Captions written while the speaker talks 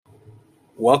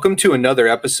Welcome to another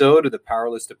episode of the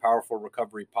Powerless to Powerful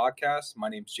Recovery podcast. My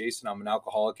name's Jason. I'm an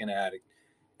alcoholic and addict.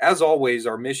 As always,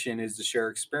 our mission is to share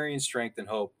experience, strength, and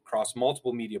hope across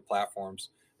multiple media platforms.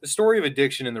 The story of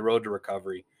addiction and the road to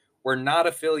recovery. We're not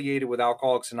affiliated with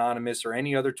Alcoholics Anonymous or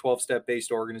any other 12-step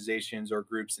based organizations or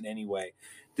groups in any way.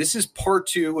 This is part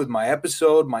 2 with my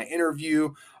episode, my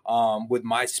interview with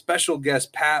my special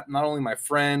guest, Pat, not only my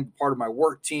friend, part of my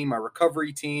work team, my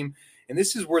recovery team. And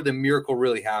this is where the miracle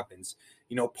really happens.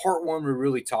 You know, part 1, we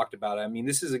really talked about it. I mean,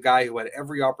 this is a guy who had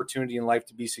every opportunity in life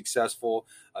to be successful,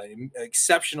 an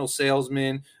exceptional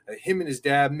salesman, him and his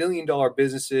dad, $1 million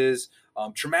businesses,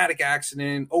 traumatic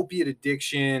accident, opiate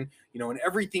addiction, and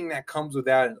everything that comes with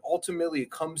that. And ultimately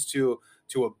it comes to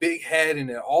a big head, and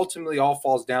it ultimately all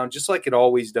falls down just like it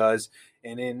always does.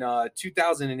 And in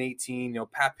 2018,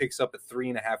 Pat picks up a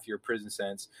 3.5-year prison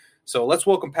sentence. So let's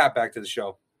welcome Pat back to the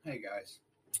show. Hey guys.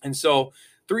 And so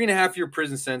 3.5-year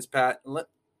prison sentence, Pat.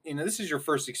 This is your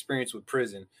first experience with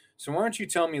prison. So why don't you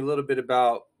tell me a little bit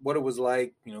about what it was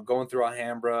like, going through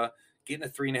Alhambra, getting a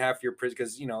 3.5-year prison?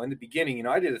 Because, in the beginning,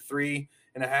 I did a 3.5,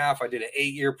 I did an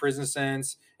 8-year prison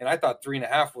sentence, and I thought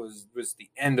 3.5 was the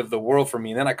end of the world for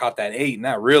me. And then I caught that 8, and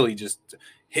that really just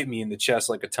hit me in the chest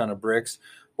like a ton of bricks.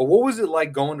 But what was it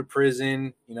like going to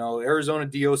prison, Arizona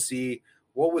DOC?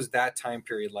 What was that time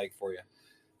period like for you?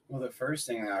 Well, the first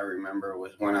thing I remember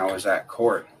was when I was at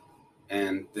court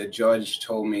and the judge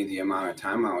told me the amount of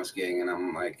time I was getting, and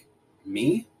I'm like,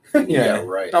 me? Yeah,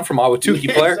 right. I'm from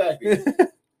Ahwatukee, player. Exactly.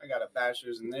 I got a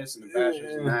bachelor's in this and a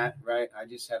bachelor's in that, right? I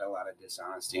just had a lot of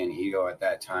dishonesty and ego at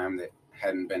that time that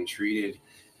hadn't been treated.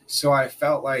 So I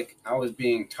felt like I was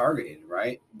being targeted,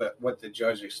 right? But what the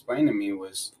judge explained to me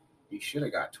was, you should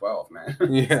have got 12, man.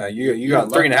 Yeah, you got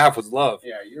 3.5 was love.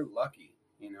 Yeah, you're lucky.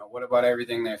 What about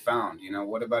everything they found?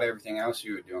 What about everything else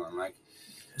you were doing?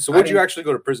 So what did you actually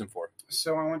go to prison for?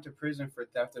 So I went to prison for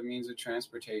theft of means of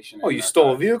transportation. Oh, you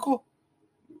stole a vehicle?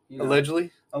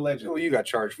 Allegedly? Allegedly. Well, you got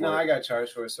charged for it. No, I got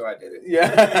charged for it, so I did it.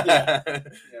 Yeah.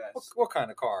 Yes. What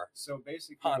kind of car? So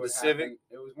basically Honda Civic?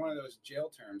 It was one of those jail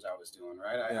terms I was doing,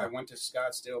 right? I went to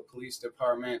Scottsdale Police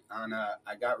Department.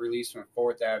 I got released from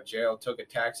 4th Ave jail, took a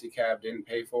taxi cab, didn't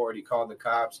pay for it. He called the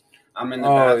cops. I'm in the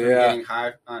bathroom getting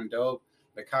high on dope.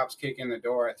 The cops kick in the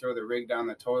door. I throw the rig down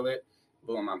the toilet.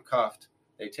 Boom, I'm cuffed.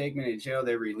 They take me to jail.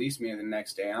 They release me the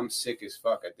next day. I'm sick as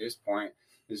fuck at this point.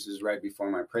 This is right before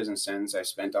my prison sentence. I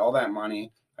spent all that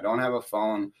money. I don't have a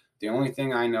phone. The only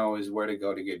thing I know is where to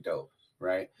go to get dope,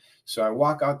 right? So I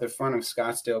walk out the front of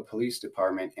Scottsdale Police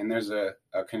Department, and there's a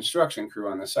construction crew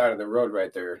on the side of the road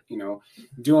right there,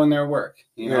 doing their work.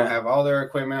 Have all their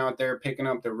equipment out there, picking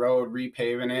up the road,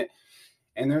 repaving it.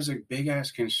 And there's a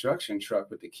big-ass construction truck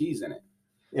with the keys in it.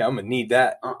 Yeah, I'm going to need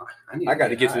that. I got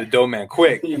to get to the dough man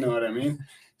quick. You know what I mean?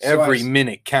 Every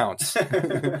minute counts.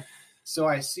 So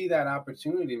I see that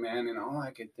opportunity, man, and all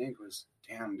I could think was,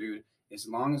 damn, dude, as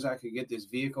long as I could get this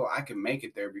vehicle, I could make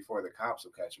it there before the cops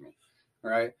will catch me,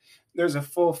 right? There's a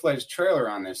full-fledged trailer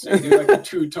on this thing, dude, like a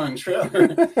 2-ton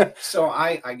trailer. So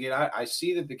I get out. I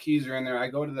see that the keys are in there. I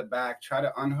go to the back, try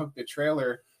to unhook the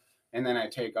trailer, and then I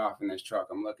take off in this truck.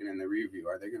 I'm looking in the rear view.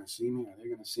 Are they going to see me? Are they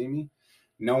going to see me?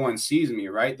 No one sees me,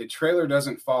 right? The trailer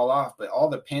doesn't fall off, but all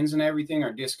the pins and everything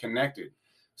are disconnected.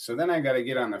 So then I got to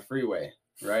get on the freeway,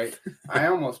 right? I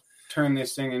almost turned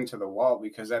this thing into the wall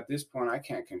because at this point I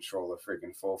can't control a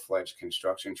freaking full-fledged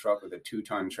construction truck with a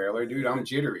 2-ton trailer, dude. I'm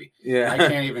jittery. Yeah. I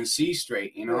can't even see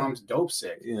straight. I'm dope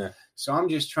sick. Yeah. So I'm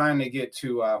just trying to get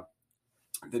to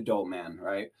the dope man,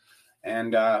 right?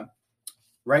 And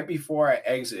right before I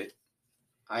exit,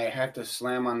 I have to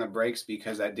slam on the brakes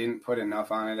because I didn't put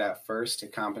enough on it at first to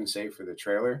compensate for the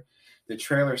trailer. The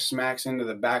trailer smacks into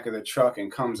the back of the truck and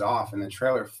comes off, and the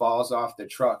trailer falls off the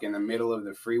truck in the middle of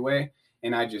the freeway,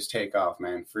 and I just take off,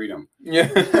 man. Freedom. Yeah.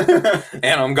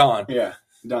 And I'm gone. Yeah,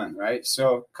 done, right?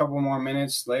 So a couple more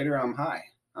minutes later, I'm high.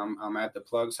 I'm at the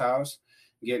plug's house,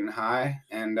 getting high,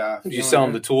 and did you sell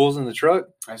him the tools in the truck?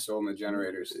 I sold him the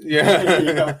generators.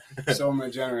 Yeah. Sold him the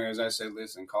generators. I said,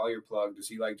 listen, call your plug. Does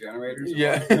he like generators?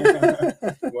 Yeah.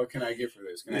 What can I get for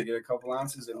this? Can I get a couple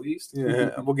ounces at least?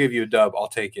 Yeah, we'll give you a dub. I'll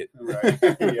take it. Right.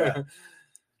 Yeah.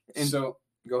 And so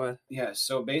go ahead. Yeah.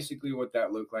 So basically what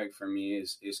that looked like for me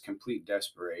is complete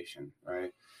desperation,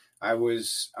 right? I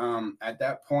was at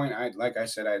that point, like I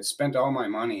said, I had spent all my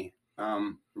money,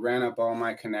 ran up all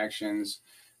my connections.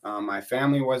 My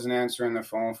family wasn't answering the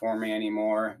phone for me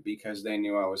anymore because they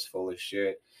knew I was full of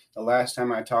shit. The last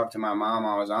time I talked to my mom,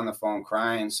 I was on the phone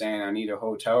crying, saying, I need a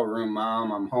hotel room,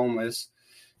 Mom. I'm homeless,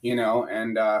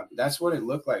 and that's what it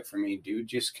looked like for me, dude,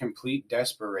 just complete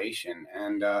desperation.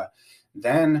 And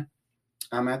then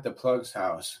I'm at the plug's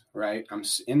house, right? I'm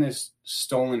in this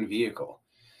stolen vehicle.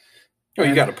 Oh,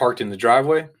 you got it parked in the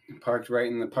driveway? Parked right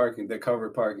in the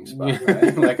covered parking spot,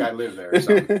 right? Like I live there or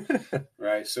something,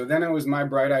 right? So then it was my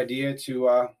bright idea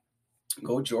to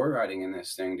go joyriding in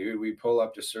this thing, dude. We pull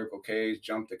up to Circle K's,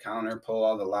 jump the counter, pull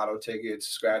all the lotto tickets,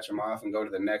 scratch them off, and go to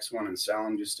the next one and sell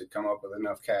them just to come up with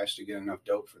enough cash to get enough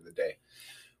dope for the day.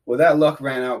 Well, that luck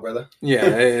ran out, brother. Yeah,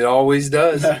 it always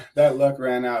does. That luck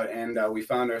ran out, and we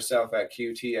found ourselves at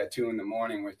QT at 2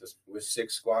 a.m. with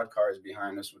 6 squad cars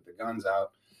behind us with the guns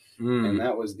out. And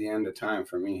that was the end of time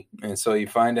for me. And so you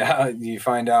find out,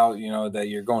 that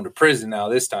you're going to prison now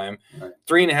this time. Right.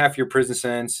 3.5 year prison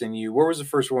sentence. And where was the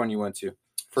first one you went to?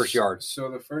 First yard. So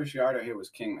the first yard I hit was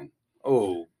Kingman.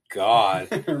 Oh, God.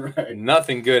 Right.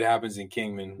 Nothing good happens in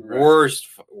Kingman. Right. Worst.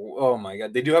 Oh, my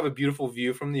God. They do have a beautiful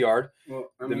view from the yard.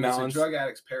 Well, I mean, the mountains. It's a drug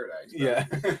addict's paradise. Bro. Yeah,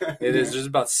 it is. There's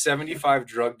about 75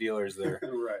 drug dealers there.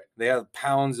 Right. They have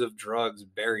pounds of drugs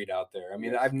buried out there. I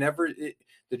mean,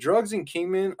 the drugs in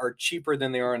Kingman are cheaper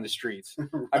than they are in the streets.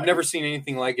 Right. I've never seen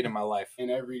anything like it in my life.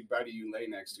 And everybody you lay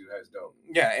next to has dope.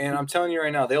 Yeah, and I'm telling you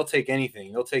right now, they'll take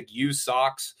anything. They'll take used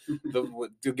socks. They'll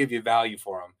give you value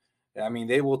for them. I mean,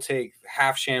 they will take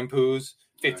half shampoos,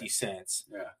 50 cents.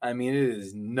 Yeah. I mean, it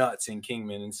is nuts in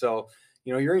Kingman. And so,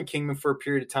 you're in Kingman for a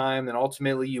period of time, and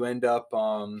ultimately you end up,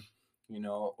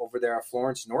 over there at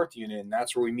Florence North Unit, and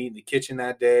that's where we meet in the kitchen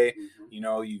that day.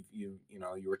 Mm-hmm.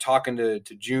 You were talking to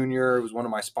Junior, who was one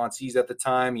of my sponsees at the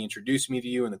time. He introduced me to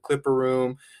you in the clipper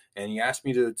room, and he asked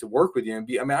me to work with you. And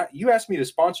you asked me to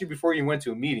sponsor you before you went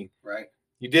to a meeting. Right.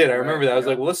 You did. I remember that. I was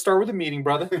like, well, let's start with the meeting,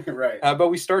 brother. Right. How about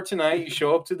we start tonight? You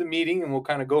show up to the meeting, and we'll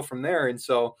kind of go from there. And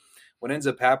so what ends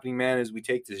up happening, man, is we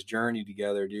take this journey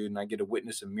together, dude, and I get to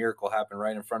witness a miracle happen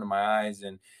right in front of my eyes.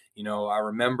 And, I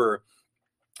remember,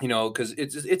 because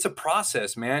it's a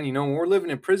process, man. When we're living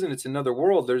in prison, it's another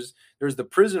world. There's the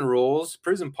prison rules,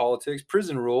 prison politics,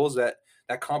 prison rules that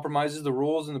compromises the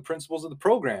rules and the principles of the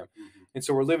program. Mm-hmm. And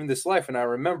so we're living this life. And I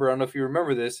don't know if you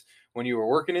remember this, when you were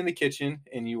working in the kitchen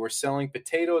and you were selling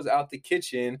potatoes out the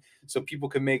kitchen so people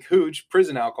could make hooch,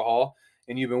 prison alcohol,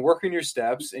 and you've been working your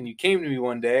steps, and you came to me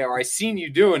one day, or I seen you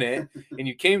doing it, and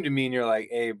you came to me and you're like,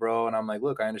 hey, bro. And I'm like,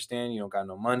 look, I understand you don't got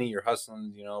no money, you're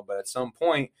hustling, but at some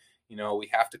point, we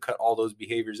have to cut all those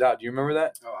behaviors out. Do you remember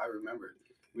that? Oh, I remember.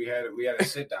 We had a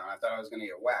sit down. I thought I was going to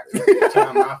get whacked.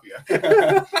 Time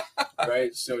Mafia.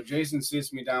 Right? So Jason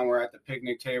sits me down. We're at the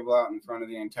picnic table out in front of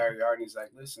the entire yard, and he's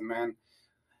like, listen, man,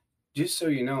 just so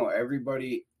you know,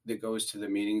 everybody that goes to the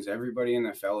meetings, everybody in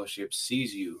the fellowship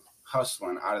sees you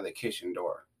hustling out of the kitchen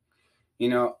door.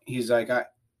 He's like,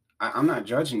 I'm not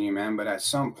judging you, man, but at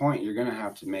some point you're going to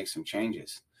have to make some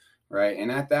changes. Right? And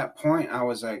at that point, I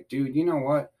was like, dude, you know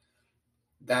what?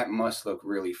 That must look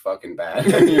really fucking bad.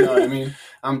 You know what I mean?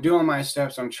 I'm doing my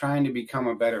steps. I'm trying to become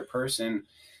a better person.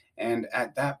 And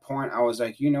at that point, I was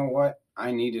like, you know what?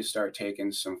 I need to start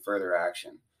taking some further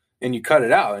action. And you cut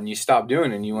it out and you stopped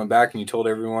doing it. And you went back and you told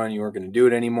everyone you weren't going to do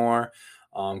it anymore,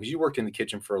 because you worked in the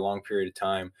kitchen for a long period of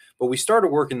time. But we started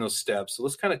working those steps. So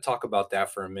let's kind of talk about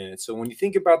that for a minute. So when you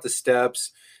think about the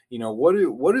steps, what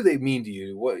do they mean to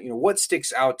you? What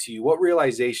sticks out to you? What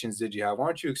realizations did you have? Why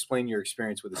don't you explain your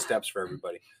experience with the steps for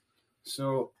everybody?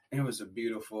 So it was a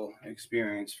beautiful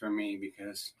experience for me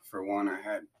because, for one, I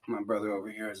had my brother over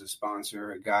here as a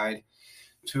sponsor, a guide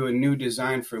to a new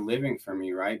design for living for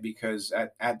me, right? Because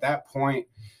at that point,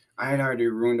 I had already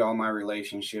ruined all my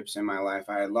relationships in my life.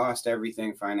 I had lost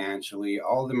everything financially.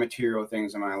 All the material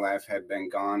things in my life had been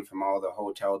gone from all the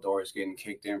hotel doors getting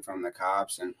kicked in from the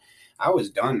cops. And I was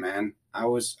done, man. I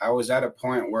was at a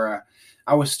point where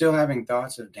I was still having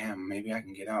thoughts of, damn, maybe I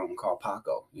can get out and call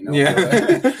Paco,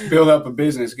 build up a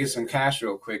business, get some cash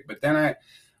real quick. But then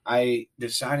I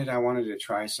decided I wanted to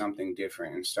try something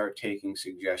different and start taking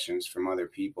suggestions from other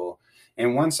people.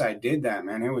 And once I did that,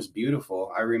 man, it was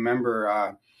beautiful. I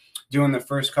remember doing the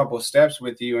first couple of steps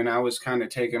with you, and I was kind of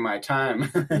taking my time.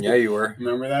 Yeah, you were.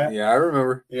 Remember that? Yeah, I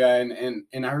remember. Yeah,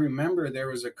 and I remember there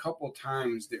was a couple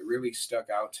times that really stuck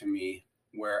out to me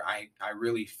where I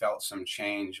really felt some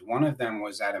change. One of them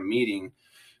was at a meeting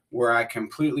where I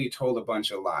completely told a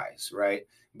bunch of lies, right?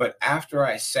 But after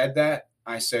I said that,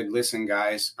 I said, listen,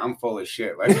 guys, I'm full of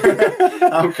shit. Like,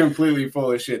 I'm completely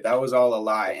full of shit. That was all a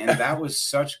lie. And that was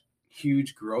such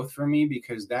huge growth for me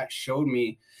because that showed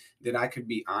me that I could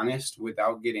be honest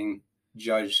without getting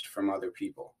judged from other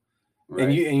people. Right?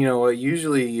 And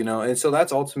usually, and so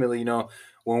that's ultimately,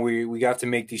 when we got to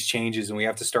make these changes and we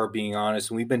have to start being honest,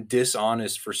 and we've been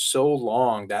dishonest for so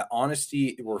long, that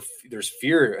honesty, there's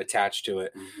fear attached to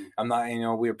it. Mm-hmm. I'm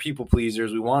not, we're people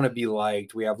pleasers. We want to be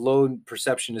liked. We have low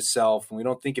perception of self, and we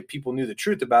don't think if people knew the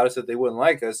truth about us that they wouldn't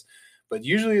like us. but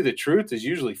usually the truth is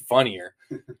usually funnier.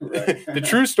 Right. The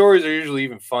true stories are usually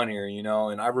even funnier, you know.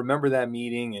 And I remember that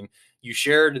meeting, and you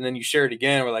shared, and then you shared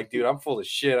again. We're like, dude, I'm full of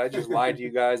shit. I just lied to you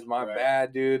guys. My Right.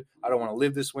 bad, dude. I don't want to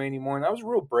live this way anymore. And that was a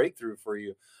real breakthrough for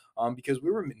you, because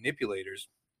we were manipulators.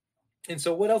 And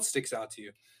so what else sticks out to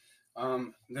you?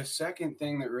 The second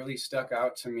thing that really stuck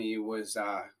out to me was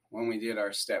when we did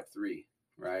our step 3,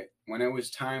 right? When it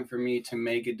was time for me to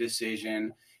make a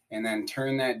decision and then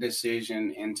turn that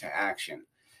decision into action.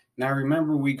 Now,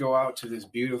 remember, we go out to this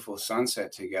beautiful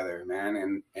sunset together,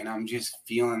 man, and I'm just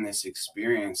feeling this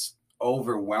experience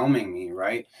overwhelming me,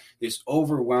 right? This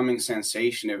overwhelming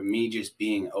sensation of me just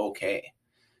being okay.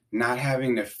 Not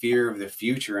having the fear of the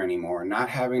future anymore, not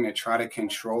having to try to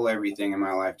control everything in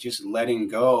my life, just letting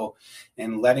go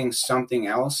and letting something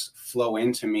else flow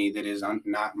into me that is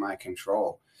not my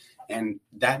control. And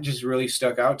that just really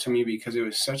stuck out to me because it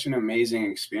was such an amazing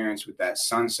experience with that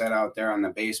sunset out there on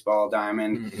the baseball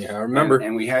diamond. Yeah, I remember.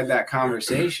 And we had that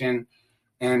conversation.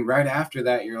 And right after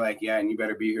that, you're like, yeah, and you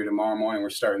better be here tomorrow morning. We're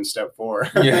starting step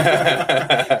 4.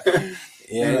 Yeah.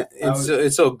 Yeah.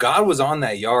 And so God was on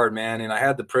that yard, man. And I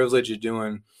had the privilege of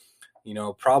doing, you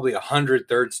know, probably 100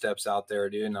 third steps out there,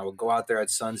 dude. And I would go out there at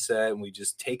sunset and we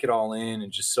just take it all in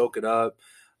and just soak it up.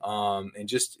 And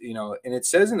just, you know, and it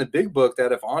says in the big book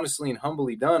that if honestly and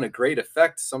humbly done,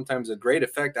 sometimes a great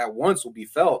effect at once will be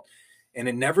felt. And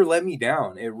it never let me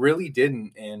down. It really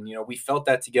didn't. And, you know, we felt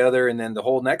that together. And then the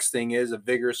whole next thing is a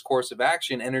vigorous course of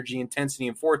action, energy, intensity,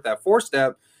 and forth. That 4th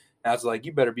step, I was like,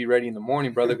 you better be ready in the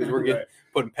morning, brother, because we're Right.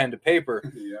 putting pen to paper.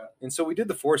 Yeah. And so we did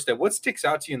the 4th step. What sticks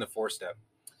out to you in the 4th step?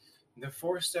 The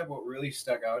 4th step, what really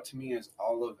stuck out to me is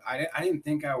I didn't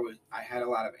think I had a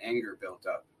lot of anger built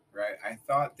up, right? I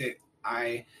thought that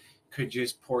I could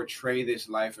just portray this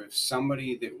life of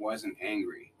somebody that wasn't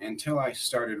angry until I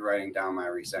started writing down my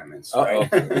resentments, right?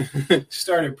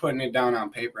 Started putting it down on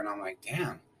paper, and I'm like,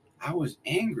 damn, I was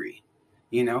angry.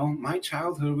 You know, my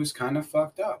childhood was kind of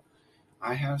fucked up.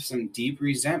 I have some deep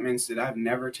resentments that I've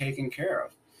never taken care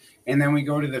of. And then we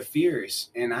go to the fears,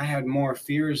 and I had more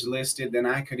fears listed than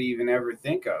I could even ever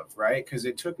think of, right? Because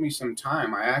it took me some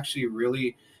time. I actually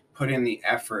really put in the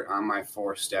effort on my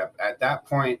 4th step. At that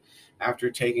point,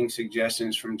 after taking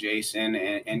suggestions from Jason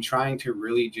and trying to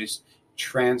really just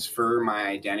transfer my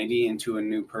identity into a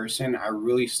new person, I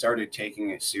really started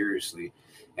taking it seriously.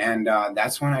 And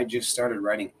that's when I just started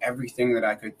writing everything that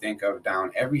I could think of down,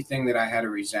 everything that I had a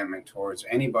resentment towards,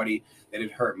 anybody that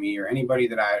had hurt me or anybody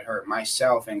that I had hurt,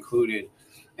 myself included,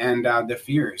 and the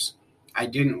fears. I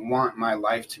didn't want my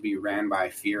life to be ran by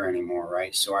fear anymore,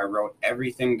 right? So I wrote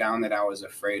everything down that I was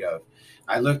afraid of.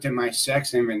 I looked at my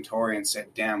sex inventory and said,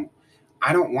 damn,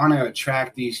 I don't want to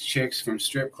attract these chicks from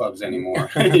strip clubs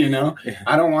anymore. You know, Yeah.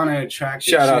 I don't want to attract.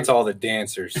 Shout out to all the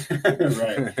dancers.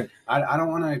 Right. I don't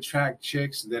want to attract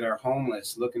chicks that are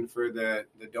homeless looking for the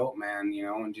dope man, you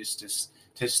know, and just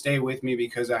to stay with me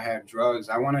because I have drugs.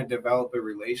 I want to develop a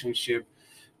relationship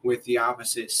with the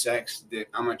opposite sex that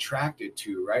I'm attracted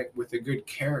to, right? With a good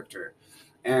character.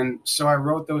 And so I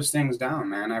wrote those things down,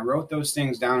 man. I wrote those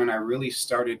things down and I really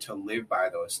started to live by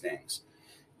those things.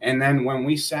 And then when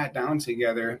we sat down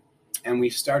together and we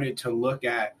started to look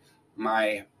at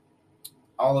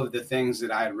all of the things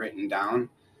that I had written down,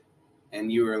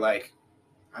 and you were like,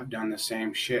 I've done the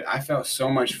same shit. I felt so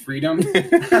much freedom.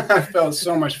 I felt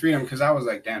so much freedom because I was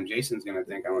like, damn, Jason's going to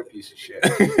think I'm a piece of shit.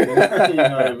 You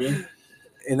know what I mean?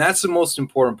 And that's the most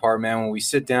important part, man. When we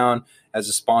sit down as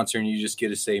a sponsor and you just get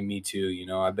to say, me too, you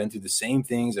know, I've been through the same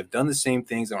things. I've done the same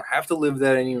things. I don't have to live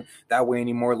that way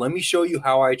anymore. Let me show you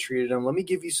how I treated them. Let me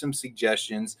give you some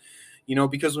suggestions, you know,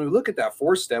 because when we look at that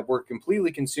 4th step, we're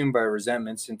completely consumed by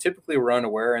resentments and typically we're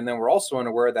unaware. And then we're also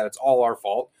unaware that it's all our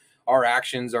fault. Our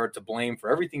actions are to blame for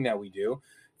everything that we do.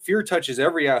 Fear touches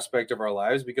every aspect of our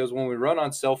lives because when we run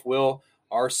on self-will,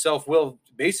 our self-will,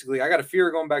 basically, I got a fear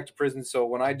of going back to prison. So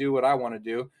when I do what I want to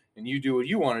do and you do what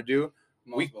you want to do,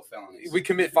 multiple felonies. We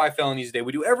commit 5 felonies a day.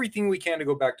 We do everything we can to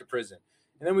go back to prison.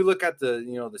 And then we look at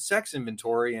the sex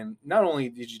inventory, and not only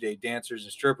did you date dancers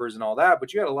and strippers and all that,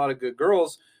 but you had a lot of good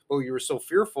girls who you were so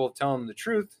fearful of telling them the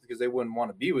truth because they wouldn't want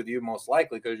to be with you, most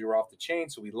likely because you were off the chain.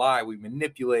 So we lie, we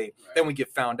manipulate, right. Then we get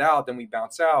found out, then we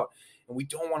bounce out. And we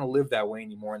don't want to live that way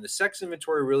anymore. And the sex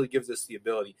inventory really gives us the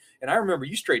ability. And I remember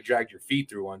you straight dragged your feet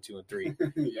through 1, 2, and 3.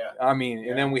 Yeah. I mean,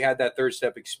 and then we had that 3rd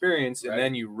step experience, right. And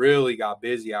then you really got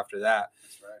busy after that.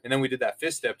 That's right. And then we did that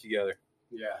 5th step together.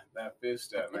 Yeah, that 5th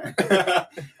step, man.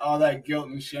 All that guilt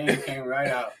and shame came right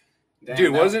out. Damn,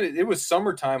 dude, wasn't it? It was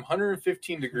summertime,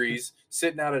 115 degrees,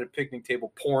 sitting out at a picnic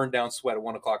table, pouring down sweat at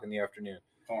 1 o'clock in the afternoon.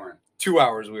 Pouring. 2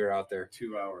 hours we were out there.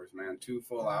 2 hours, man. 2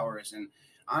 full hours. And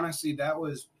honestly, that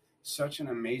was such an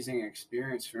amazing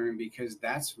experience for me, because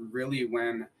that's really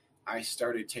when I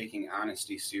started taking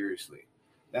honesty seriously.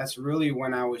 That's really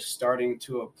when I was starting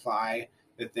to apply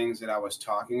the things that I was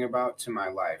talking about to my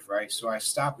life, right? So I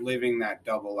stopped living that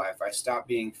double life. I stopped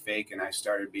being fake and I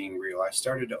started being real. I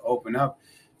started to open up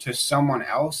to someone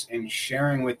else and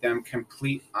sharing with them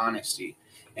complete honesty.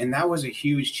 And that was a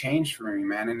huge change for me,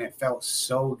 man. And it felt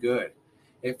so good.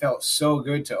 It felt so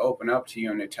good to open up to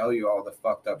you and to tell you all the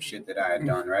fucked up shit that I had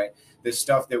done, right? The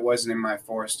stuff that wasn't in my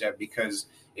 4-step because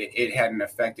it hadn't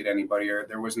affected anybody, or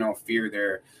there was no fear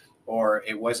there, or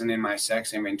it wasn't in my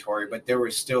sex inventory, but there were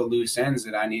still loose ends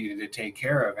that I needed to take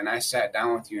care of. And I sat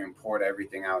down with you and poured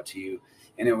everything out to you.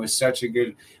 And it was such a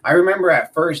good, I remember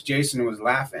at first Jason was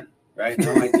laughing, right? And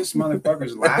I'm like, this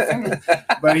motherfucker's laughing,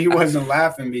 but he wasn't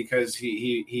laughing because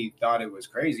he thought it was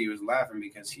crazy. He was laughing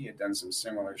because he had done some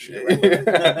similar shit.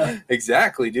 Right?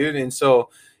 Exactly, dude. And so,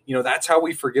 that's how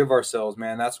we forgive ourselves,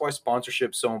 man. That's why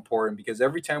sponsorship's so important, because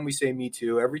every time we say me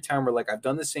too, every time we're like, I've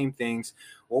done the same things,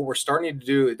 what we're starting to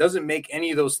do, it doesn't make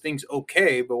any of those things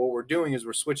okay, but what we're doing is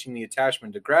we're switching the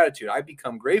attachment to gratitude. I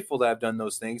become grateful that I've done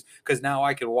those things because now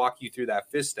I can walk you through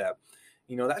that 5th step.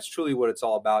 That's truly what it's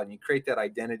all about. And you create that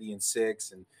identity in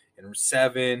 6 and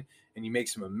 7, and you make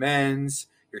some amends.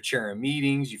 You're chairing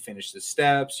meetings, you finish the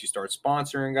steps, you start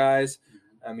sponsoring guys.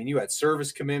 I mean, you had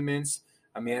service commitments.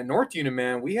 I mean, at North Unit,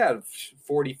 man, we had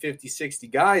 40, 50, 60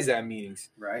 guys at meetings.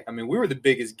 Right. I mean, we were the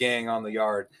biggest gang on the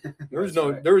yard. There was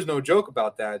no joke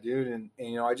about that, dude.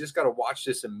 And I just got to watch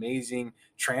this amazing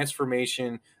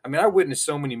transformation. I mean, I witnessed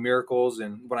so many miracles.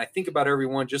 And when I think about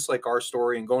everyone, just like our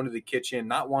story, and going to the kitchen,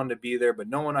 not wanting to be there, but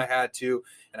knowing I had to,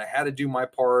 and I had to do my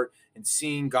part, and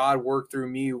seeing God work through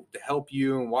me to help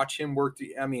you and watch him work through.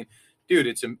 I mean, dude,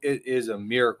 it is a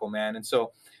miracle, man. And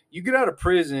so you get out of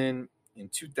prison in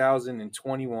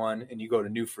 2021 and you go to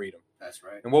New Freedom. That's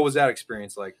right. And what was that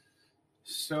experience like?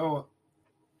 So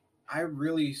I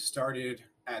really started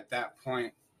at that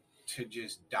point to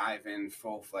just dive in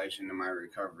full-fledged into my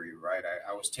recovery, right?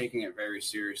 I was taking it very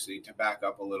seriously. To back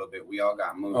up a little bit, we all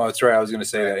got moved. Oh, that's right. I was going to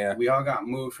say that, yeah. We all got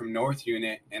moved from North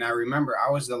Unit, and I remember I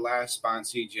was the last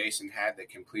sponsee Jason had that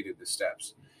completed the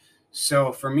steps.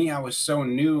 So for me, I was so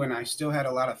new, and I still had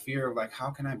a lot of fear of like, how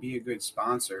can I be a good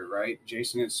sponsor, right?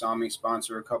 Jason had saw me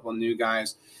sponsor a couple of new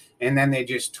guys, and then they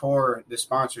just tore the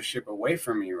sponsorship away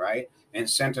from me, right? And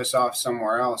sent us off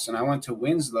somewhere else. And I went to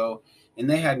Winslow, and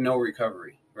they had no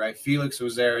recovery, right? Felix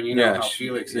was there, and you know how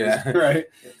Felix is, right?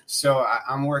 So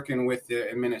I'm working with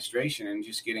the administration and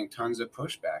just getting tons of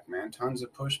pushback, man, tons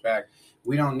of pushback.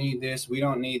 We don't need this. We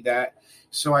don't need that.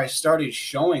 So I started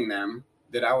showing them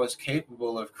that I was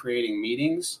capable of creating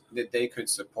meetings that they could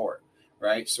support,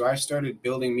 right? So I started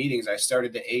building meetings. I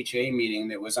started the HA meeting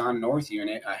that was on North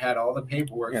Unit. I had all the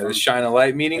paperwork. Yeah, the Shine a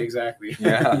Light meeting? Exactly.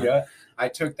 Yeah. Yeah. I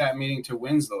took that meeting to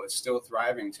Winslow. It's still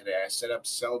thriving today. I set up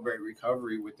Celebrate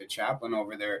Recovery with the chaplain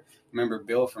over there. Remember,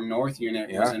 Bill from North Unit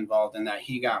was involved in that.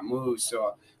 He got moved,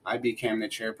 so I became the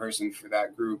chairperson for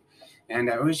that group. And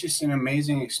it was just an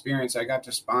amazing experience. I got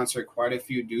to sponsor quite a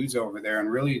few dudes over there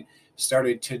and really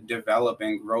started to develop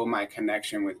and grow my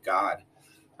connection with God.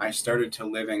 I started to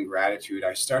live in gratitude.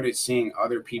 I started seeing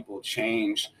other people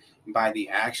change by the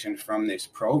action from this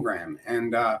program.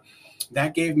 And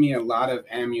that gave me a lot of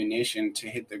ammunition to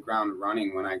hit the ground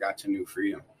running when I got to New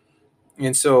Freedom.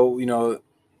 And so,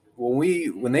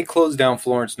 when they closed down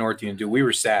Florence North Unit, dude, we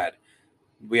were sad.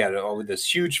 We had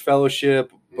this huge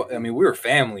fellowship. I mean, we were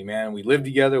family, man. We lived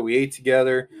together. We ate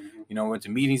together. Went to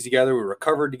meetings together. We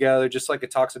recovered together. Just like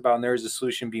it talks about in There Is a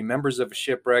Solution, being members of a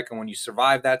shipwreck. And when you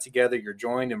survive that together, you're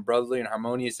joined in brotherly and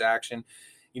harmonious action.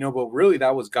 But really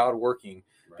that was God working.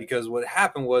 Right. Because what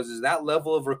happened is that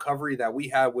level of recovery that we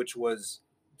had, which was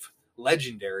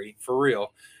legendary for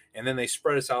real. And then they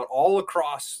spread us out all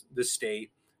across the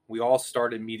state. We all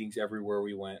started meetings everywhere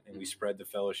we went, and we spread the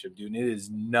fellowship, dude. And it is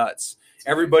nuts.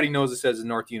 Everybody knows us as the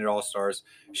North Unit All-Stars.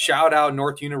 Shout out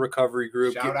North Unit Recovery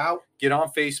Group. Shout out. Get on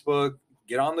Facebook.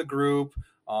 Get on the group.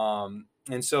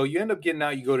 And so you end up getting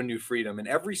out. You go to New Freedom. And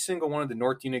every single one of the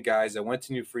North Unit guys that went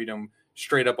to New Freedom,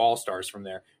 straight up All-Stars from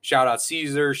there. Shout out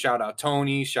Caesar. Shout out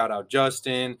Tony. Shout out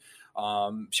Justin.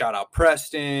 Shout out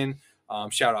Preston.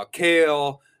 Shout out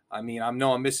Kale. I mean,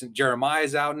 I'm missing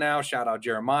Jeremiah's out now. Shout out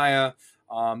Jeremiah.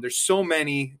 There's so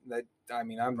many that,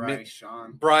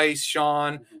 Bryce,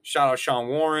 Sean, shout out Sean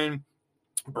Warren,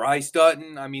 Bryce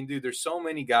Dutton. I mean, dude, there's so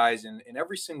many guys, and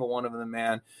every single one of them,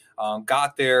 man,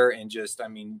 got there and just,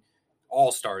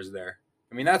 all stars there.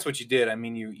 I mean, that's what you did. I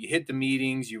mean, you hit the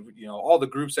meetings, all the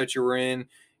groups that you were in.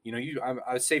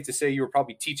 I was safe to say you were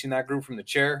probably teaching that group from the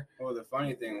chair. Well, the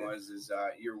funny thing was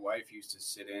your wife used to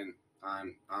sit in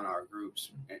on our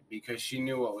groups because she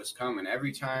knew what was coming.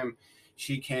 Every time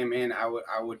she came in,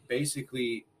 I would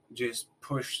basically just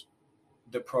push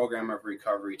the program of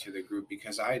recovery to the group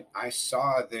because I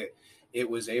saw that it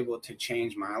was able to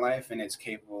change my life and it's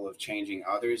capable of changing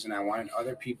others. And I wanted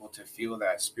other people to feel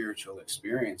that spiritual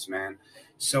experience, man.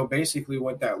 So basically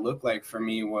what that looked like for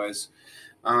me was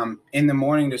in the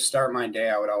morning to start my day,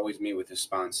 I would always meet with a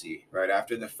sponsee, right?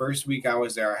 After the first week I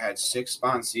was there, I had 6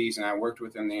 sponsees and I worked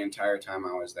with them the entire time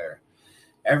I was there.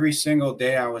 Every single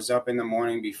day I was up in the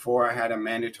morning before I had a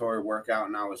mandatory workout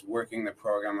and I was working the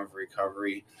program of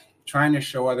recovery, trying to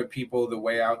show other people the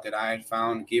way out that I had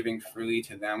found, giving freely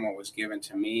to them what was given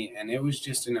to me. And it was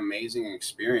just an amazing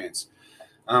experience.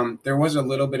 There was a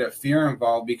little bit of fear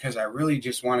involved because I really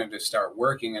just wanted to start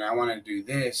working and I wanted to do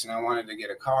this and I wanted to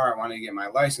get a car. I wanted to get my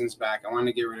license back. I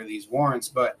wanted to get rid of these warrants.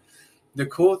 But the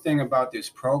cool thing about this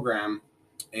program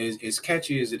is, as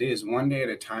catchy as it is, one day at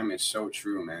a time is so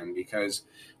true, man, because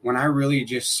when I really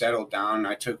just settled down,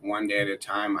 I took one day at a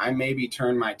time. I maybe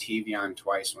turned my TV on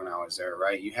twice when I was there,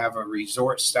 right? You have a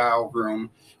resort style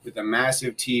room with a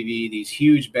massive TV, these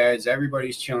huge beds,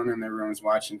 everybody's chilling in their rooms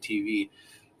watching TV.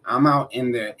 I'm out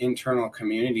in the internal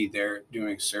community there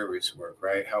doing service work,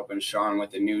 right? Helping Sean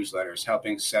with the newsletters,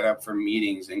 helping set up for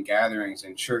meetings and gatherings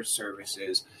and church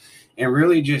services, and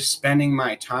really just spending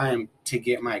my time to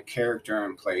get my character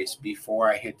in place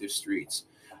before I hit the streets,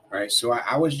 right? So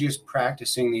I was just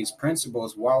practicing these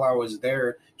principles while I was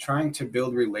there, trying to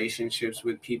build relationships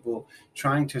with people,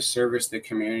 trying to service the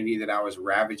community that I was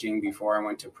ravaging before I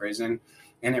went to prison.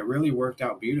 And it really worked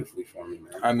out beautifully for me,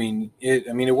 man.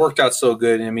 It worked out so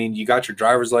good. You got your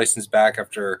driver's license back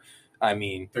after,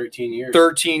 13 years.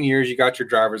 13 years, you got your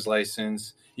driver's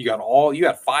license. You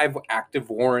had 5 active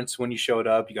warrants when you showed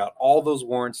up. You got all those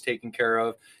warrants taken care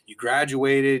of. You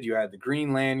graduated. You had the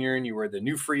green lanyard. You were the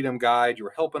New Freedom Guide. You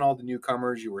were helping all the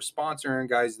newcomers. You were sponsoring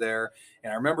guys there.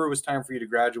 And I remember it was time for you to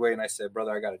graduate. And I said,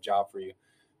 brother, I got a job for you.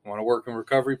 You want to work in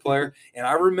recovery, player? And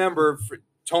I remember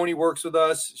Tony works with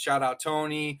us. Shout out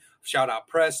Tony. Shout out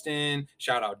Preston.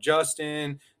 Shout out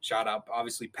Justin. Shout out,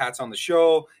 obviously, Pat's on the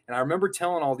show. And I remember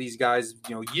telling all these guys,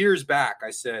 years back,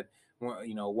 I said,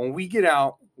 when we get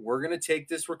out, we're going to take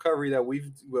this recovery that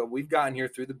we've gotten here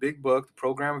through the big book, the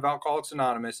program of Alcoholics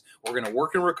Anonymous. We're going to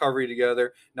work in recovery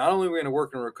together. Not only are we going to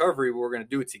work in recovery, but we're going to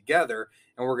do it together,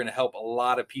 and we're going to help a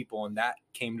lot of people. And that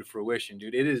came to fruition,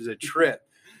 dude. It is a trip.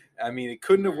 It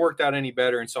couldn't have worked out any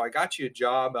better. And so I got you a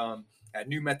job at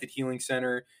New Method Healing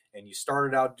Center, and you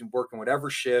started out working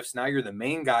whatever shifts. Now you're the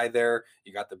main guy there.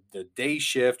 You got the day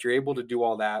shift. You're able to do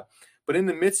all that. But in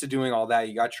the midst of doing all that,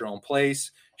 you got your own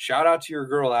place. Shout out to your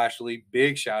girl, Ashley.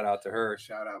 Big shout out to her.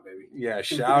 Shout out, baby. Yeah,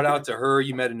 shout out to her.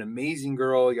 You met an amazing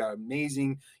girl. You got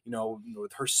amazing,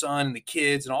 with her son and the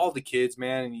kids and all the kids,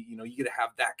 man. And, you get to have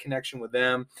that connection with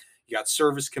them. You got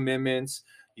service commitments.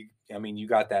 You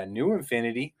got that new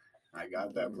Infinity. I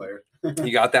got that, player.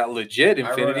 You got that legit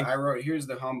Infinity. I wrote, here's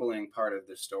the humbling part of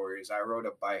the story is I rode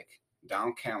a bike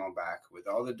down Camelback with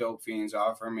all the dope fiends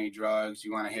offering me drugs.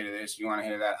 You want to hit of this, you want to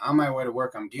hit of that. On my way to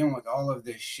work, I'm dealing with all of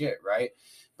this shit, right?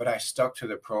 But I stuck to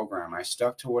the program. I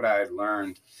stuck to what I had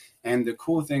learned. And the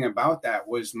cool thing about that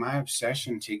was my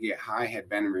obsession to get high had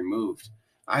been removed.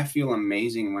 I feel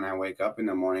amazing when I wake up in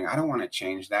the morning. I don't want to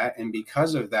change that. And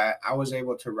because of that, I was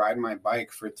able to ride my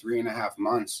bike for 3.5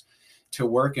 months to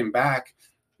work and back,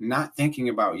 not thinking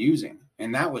about using.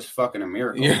 And that was fucking a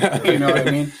miracle. Yeah. You know what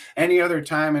I mean? Any other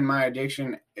time in my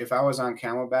addiction, if I was on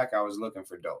Camelback, I was looking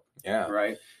for dope. Yeah.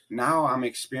 Right. Now I'm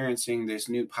experiencing this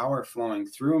new power flowing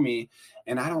through me,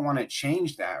 and I don't want to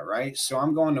change that. Right. So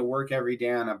I'm going to work every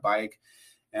day on a bike.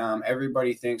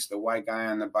 Everybody thinks the white guy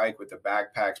on the bike with the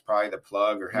backpack's probably the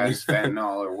plug or has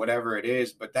fentanyl or whatever it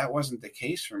is. But that wasn't the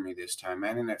case for me this time,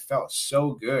 man. And it felt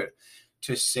so good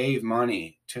to save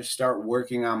money, to start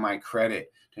working on my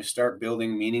credit, to start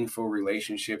building meaningful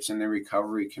relationships in the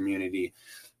recovery community.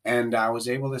 And I was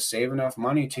able to save enough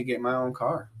money to get my own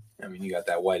car. You got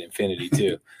that white Infinity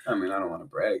too. I don't want to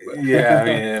brag, but yeah,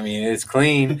 it's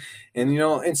clean. And,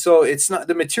 and so it's not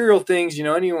the material things,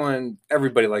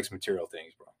 everybody likes material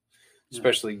things, bro.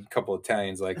 Especially a couple of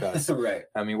Italians like us. Right.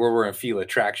 We're wearing Fila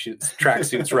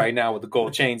tracksuits right now with the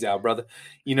gold chains out, brother.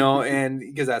 And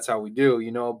because that's how we do,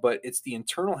 but it's the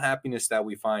internal happiness that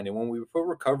we find. And when we put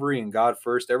recovery and God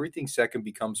first, everything second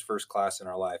becomes first class in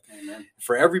our life. Amen.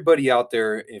 For everybody out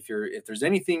there, if there's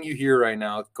anything you hear right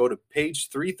now, go to page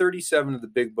 337 of the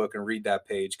big book and read that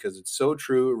page, because it's so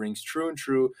true. It rings true and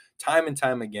true time and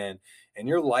time again. And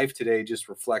your life today just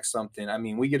reflects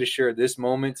something. We get to share this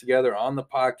moment together on the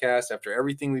podcast after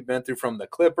everything we've been through, from the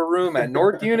Clipper Room at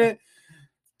North Unit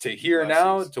to here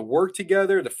now, to work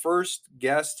together. The first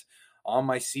guest on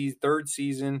my third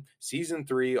season, season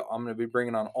 3. I'm going to be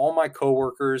bringing on all my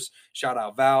coworkers. Shout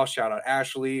out Val, shout out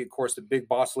Ashley. Of course, the big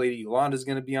boss lady Yolanda is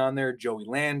going to be on there. Joey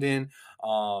Landon.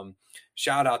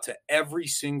 Shout out to every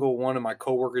single one of my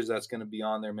coworkers that's going to be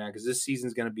on there, man, because this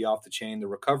season's going to be off the chain. The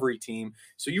recovery team.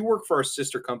 So you work for our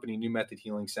sister company, New Method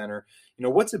Healing Center. You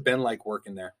know, what's it been like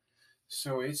working there?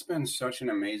 So it's been such an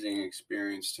amazing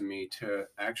experience to me to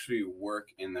actually work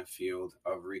in the field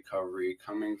of recovery,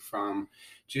 coming from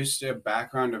just a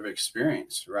background of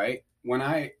experience, right? When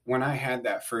I had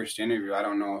that first interview, I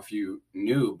don't know if you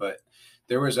knew, but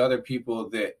there was other people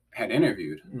that had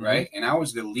interviewed, right? And I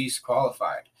was the least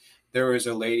qualified. There was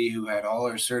a lady who had all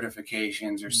her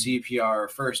certifications, her CPR,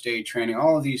 first aid training,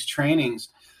 all of these trainings,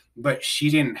 but she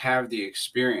didn't have the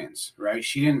experience, right?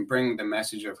 She didn't bring the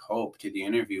message of hope to the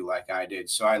interview like I did.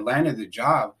 So I landed the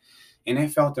job and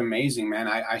it felt amazing, man.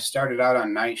 I started out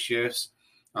on night shifts,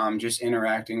 just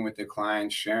interacting with the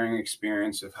clients, sharing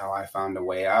experience of how I found a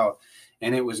way out,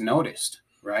 and it was noticed,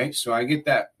 right? So I get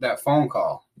that phone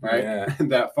call, right? Yeah.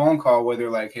 That phone call where they're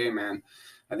like, hey, man,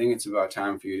 I think it's about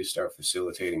time for you to start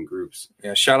facilitating groups.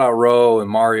 Yeah, shout out Ro and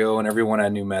Mario and everyone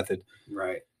at New Method.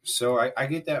 Right. So I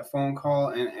get that phone call,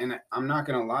 and I'm not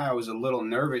going to lie, I was a little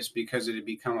nervous because it had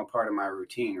become a part of my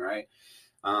routine, right?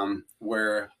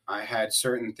 Where I had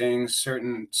certain things,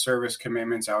 certain service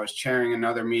commitments. I was chairing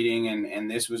another meeting,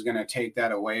 and this was going to take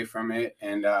that away from it.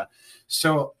 And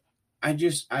so I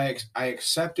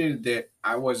accepted that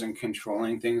I wasn't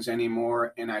controlling things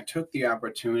anymore, and I took the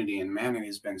opportunity, and man, it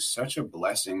has been such a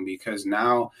blessing because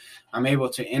now I'm able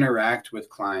to interact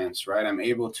with clients, right? I'm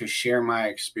able to share my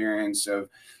experience of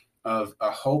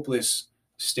a hopeless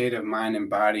state of mind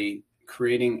and body,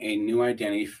 creating a new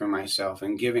identity for myself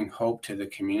and giving hope to the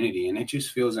community. And it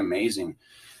just feels amazing.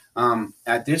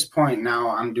 At this point now,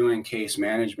 I'm doing case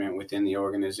management within the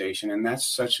organization, and that's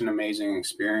such an amazing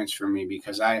experience for me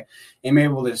because I am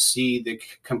able to see the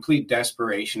complete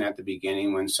desperation at the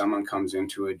beginning when someone comes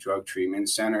into a drug treatment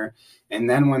center, and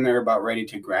then when they're about ready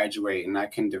to graduate, and I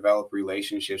can develop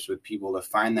relationships with people to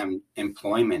find them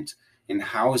employment and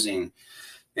housing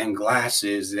and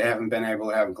glasses. They haven't been able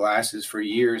to have glasses for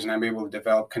years, and I'm able to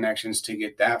develop connections to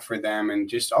get that for them, and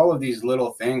just all of these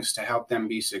little things to help them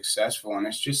be successful. And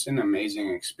it's just an amazing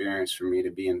experience for me to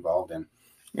be involved in.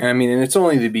 I mean, and it's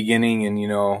only the beginning, and you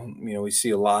know, we see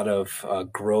a lot of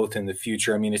growth in the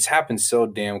future. I mean, it's happened so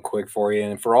damn quick for you,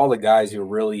 and for all the guys who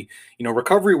really,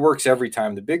 recovery works every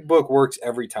time. The big book works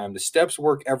every time. The steps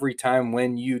work every time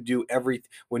when you do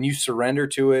when you surrender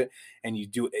to it, and you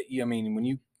do it. I mean,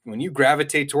 when you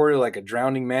gravitate toward it like a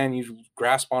drowning man, you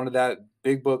grasp onto that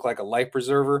big book like a life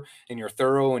preserver, and you're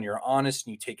thorough and you're honest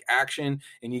and you take action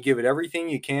and you give it everything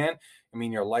you can. I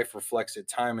mean, your life reflects it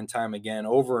time and time again,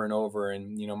 over and over.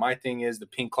 And, my thing is the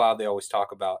pink cloud they always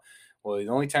talk about. Well, the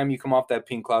only time you come off that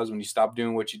pink cloud is when you stop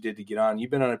doing what you did to get on. You've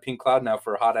been on a pink cloud now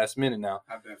for a hot-ass minute now.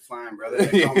 I've been flying, brother.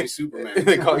 They call me Superman.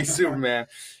 They call you Superman.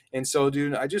 And so,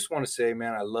 dude, I just want to say,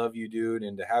 man, I love you, dude.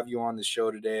 And to have you on the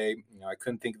show today, I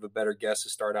couldn't think of a better guest to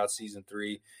start out season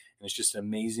 3. And it's just an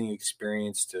amazing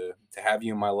experience to have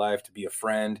you in my life, to be a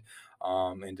friend,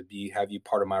 and to have you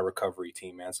part of my recovery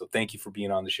team, man. So thank you for being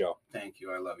on the show. Thank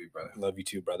you. I love you, brother. Love you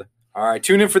too, brother. All right,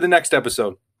 tune in for the next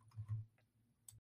episode.